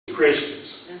Christians.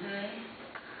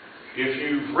 If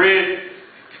you've read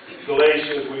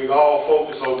Galatians, we all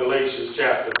focus on Galatians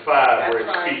chapter 5, where it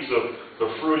speaks of the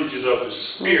fruitages of the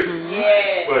Spirit.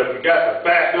 But we got to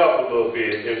back up a little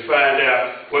bit and find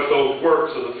out what those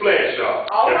works of the flesh are.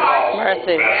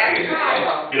 Mercy.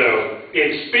 You know,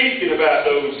 in speaking about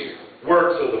those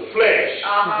works of the flesh,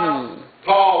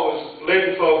 Paul was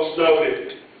letting folks know that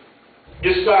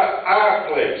it's not our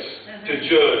place to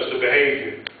judge the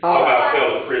behavior of our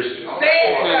fellow Christians or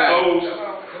those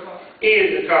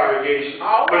in the congregation,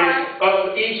 but it's up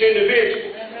to each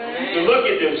individual to look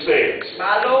at themselves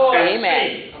and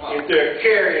see if they're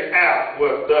carrying out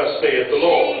what thus saith the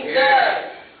Lord.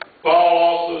 Paul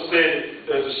also said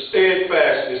there's a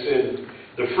steadfastness in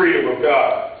the freedom of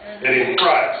God and in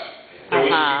Christ. And we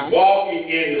should be walking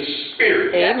in the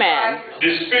Spirit. Amen.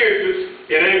 The Spirit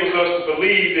enables us to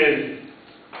believe in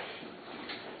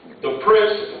the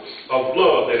principles of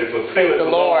love that if fulfilling the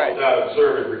law without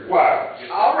observing requirements.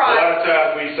 A lot of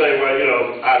times we say, well, you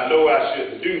know, I know I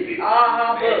shouldn't do this.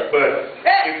 But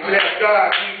if you have God,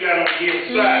 you got on the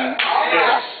inside.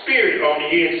 There's Spirit on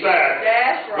the inside.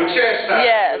 Which has time.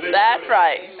 Yes, that's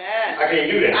right. I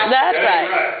can't do that. That's right.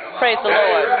 Praise the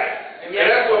Lord. And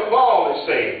that's what Paul is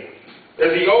saying.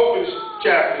 As he opens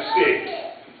chapter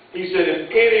 6, he said,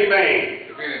 if any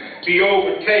man be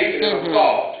overtaken in a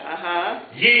fault,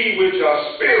 ye which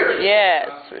are spiritual,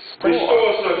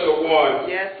 restore such a one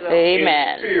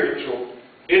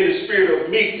in the spirit of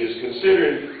meekness,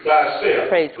 considering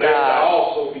thyself, lest thou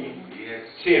also be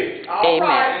tempted.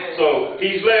 Amen. So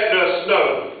he's letting us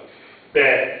know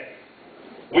that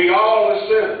we all are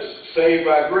sinners, saved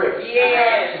by grace.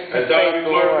 As Dr.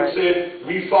 Clark said,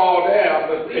 we fall down,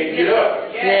 but they get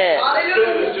up.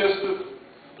 Sin is just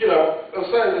a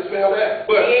son that fell down.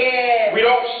 But we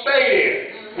don't stay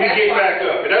there. We get back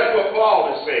up. And that's what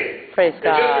Paul is saying. Praise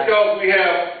God. Just because we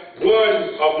have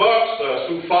one amongst us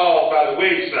who falls by the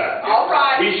wayside,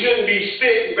 we shouldn't be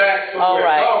sitting back somewhere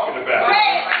talking about it.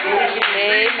 So we should be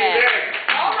reaching down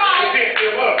to pick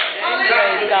them up. Not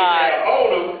looking down on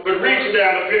them, but reaching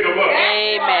down to pick them up.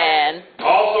 Amen.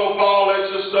 Also, Paul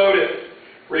lets us know that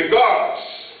regardless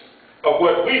of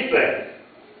what we think,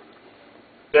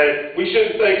 that we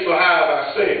shouldn't think so high of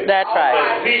ourselves. That's right.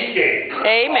 That we can.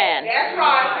 Amen.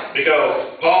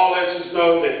 Because Paul lets us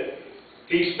know that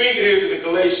he's speaking here to the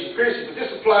Galatian Christians, but this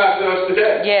applies to us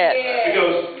today.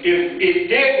 Because if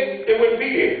it didn't, it wouldn't be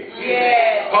here.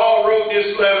 Paul wrote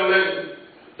this letter letting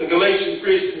the Galatian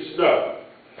Christians know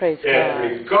that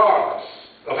regardless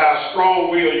of how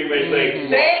strong-willed you may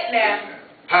think you are,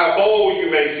 how bold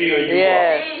you may feel you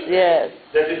are,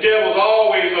 that the devil's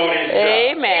always on his job.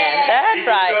 Amen. That's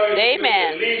right.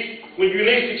 Amen. When you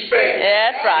least expect it.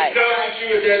 That's right. He comes at you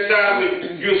at that time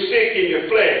when you're sick in your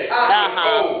flesh,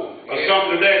 or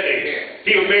something of that nature.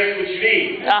 He'll mess with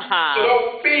you then. So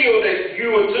don't feel that you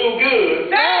are too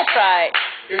good. That's right.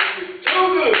 If you're too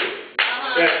good,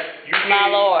 that you can't.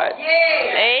 My Lord.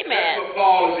 Amen. That's what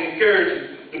Paul is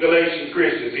encouraging the Galatian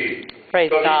Christians here. Praise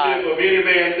God. Because he said, if any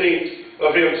man thinks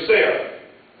of himself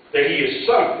that he is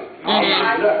something,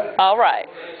 all right.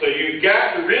 So you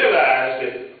got to realize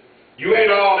that you ain't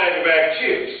all that in the bag of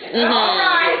chips.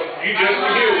 You just a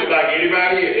human like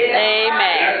anybody else. Amen.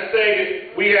 And that's the thing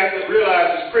that we have to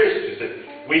realize as Christians, that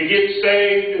we get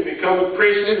saved and become a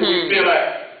Christian and we feel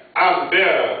like I'm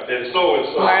better than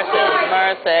so-and-so.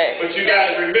 Mercy. But you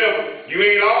got to remember, you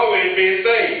ain't always been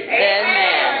saved.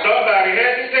 Amen. Somebody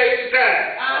had to take the time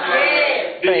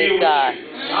to deal with you.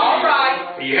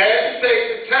 He had to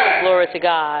take the time. Glory to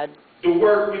God. To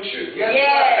work with you. And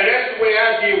that's the way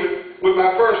I deal with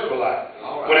my personal life.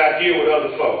 When I deal with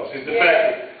other folks. It's the fact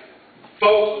that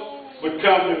folks would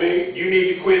come to me, you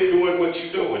need to quit doing what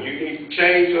you're doing. You need to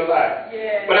change your life.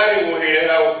 But I didn't want to hear that.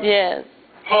 I was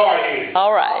hard-headed.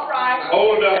 All right.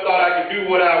 Old enough, thought I could do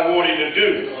what I wanted to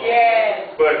do.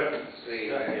 But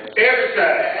every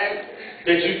time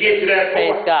that you get to that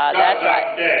point, praise God. That's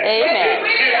right. Amen.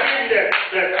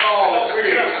 That call of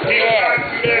prayer.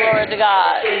 Glory to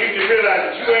God. So you can realize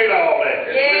that you ain't all that.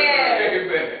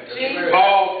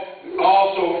 Paul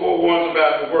also forewarns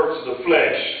about the works of the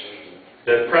flesh,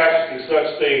 that practicing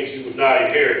such things you would not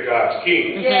inherit God's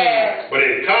kingdom. But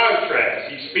in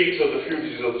contrast, he speaks of the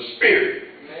fruits of the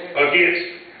Spirit, against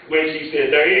which he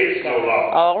said there is no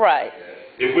law. All right.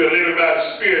 If we're living by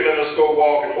the Spirit, let us go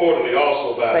walking orderly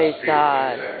also by praise the Spirit.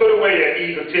 God. Put away that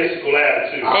egotistical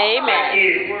attitude.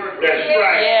 Amen. That's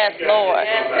right. Yes, Lord.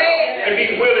 And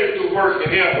be willing to work and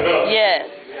help with others. Yes.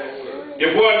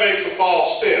 If one makes a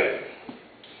false step,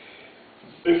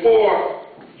 before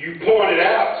you point it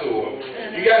out to them,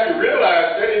 you got to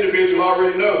realize that individual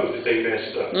already knows that they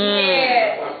messed up.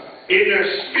 in their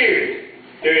spirit,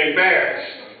 they're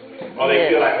embarrassed. Or they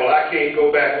feel like, well, I can't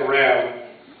go back around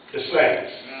the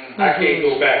saints. I can't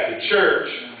go back to church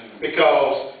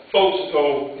because folks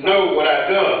don't know what I've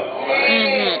done.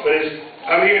 But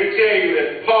I'm here to tell you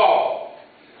that Paul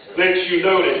lets you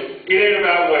know that it ain't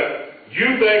about what you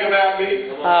think about me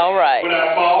when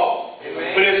I fall.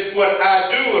 But it's what I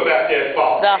do about that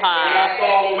fall. When I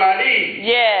fall on my knees.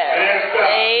 Yes. And ask God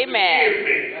Amen. to forgive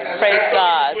me. Praise That's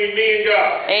God. between me and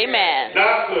God. Amen.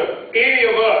 Not for any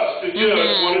of us to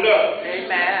judge one another.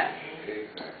 Amen.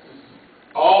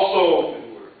 Also,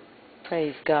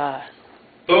 Praise God.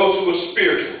 those who are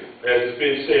spiritual, as has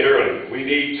been said earlier, we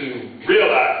need to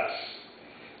realize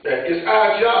that it's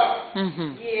our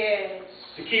job Yes.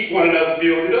 to keep one another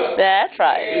builded up. That's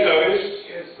right. You know,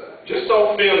 just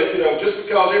don't feel that, just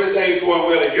because everything's going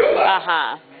well in your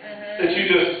life, that you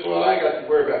just, well, I ain't got to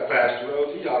worry about Pastor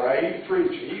Rose. He's all right. He's a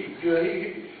preacher. He's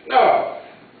good. No.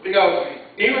 Because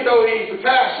even though he's the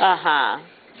pastor,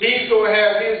 he's going to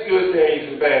have his good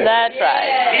days and bad days. That's right.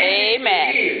 He Amen.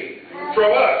 needs to hear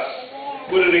from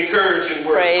us with an encouraging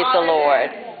word. Praise the Lord.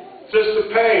 Sister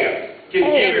Pam can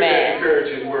give him that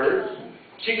encouraging word.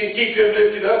 She can keep him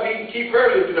lifted up. He can keep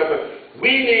her lifted up. But we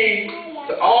need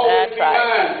to always be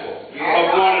mindful of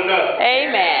one another.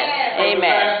 Amen. From the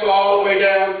pastor all the way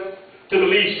down to the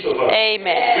least of us.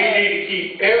 Amen. We need to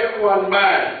keep everyone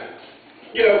mindful.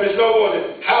 You know, there's no more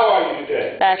than, how are you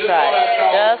today? That's just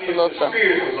right. Just Just the listen.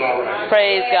 spirit was all right.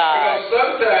 Praise God. Because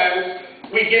sometimes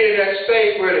we get in that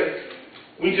state where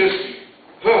we just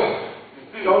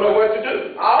don't know what to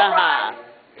do.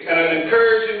 And an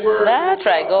encouraging word. That's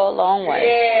right. Go a long way.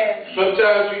 Yes.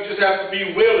 Sometimes we just have to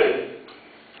be willing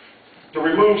to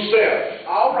remove self.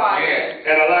 All right.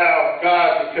 And allow God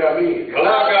to come in.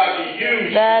 Allow God to use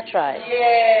you. That's right.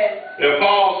 Yes. Now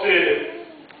Paul said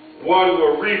that one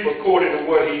will reap according to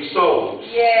what he sows.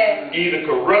 Yes. Either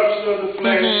corruption of the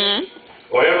flesh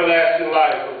or everlasting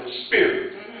life of the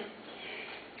spirit.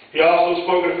 He also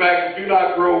spoke of the fact that do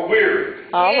not grow weary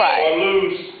or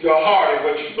lose your heart in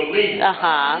what you believe.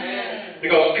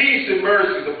 Because peace and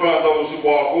mercy is upon those who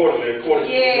walk orderly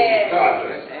according to the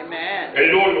conduct. Amen. And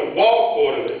in order to walk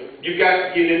orderly, you got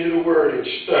to get into the Word and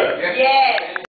study. Yes.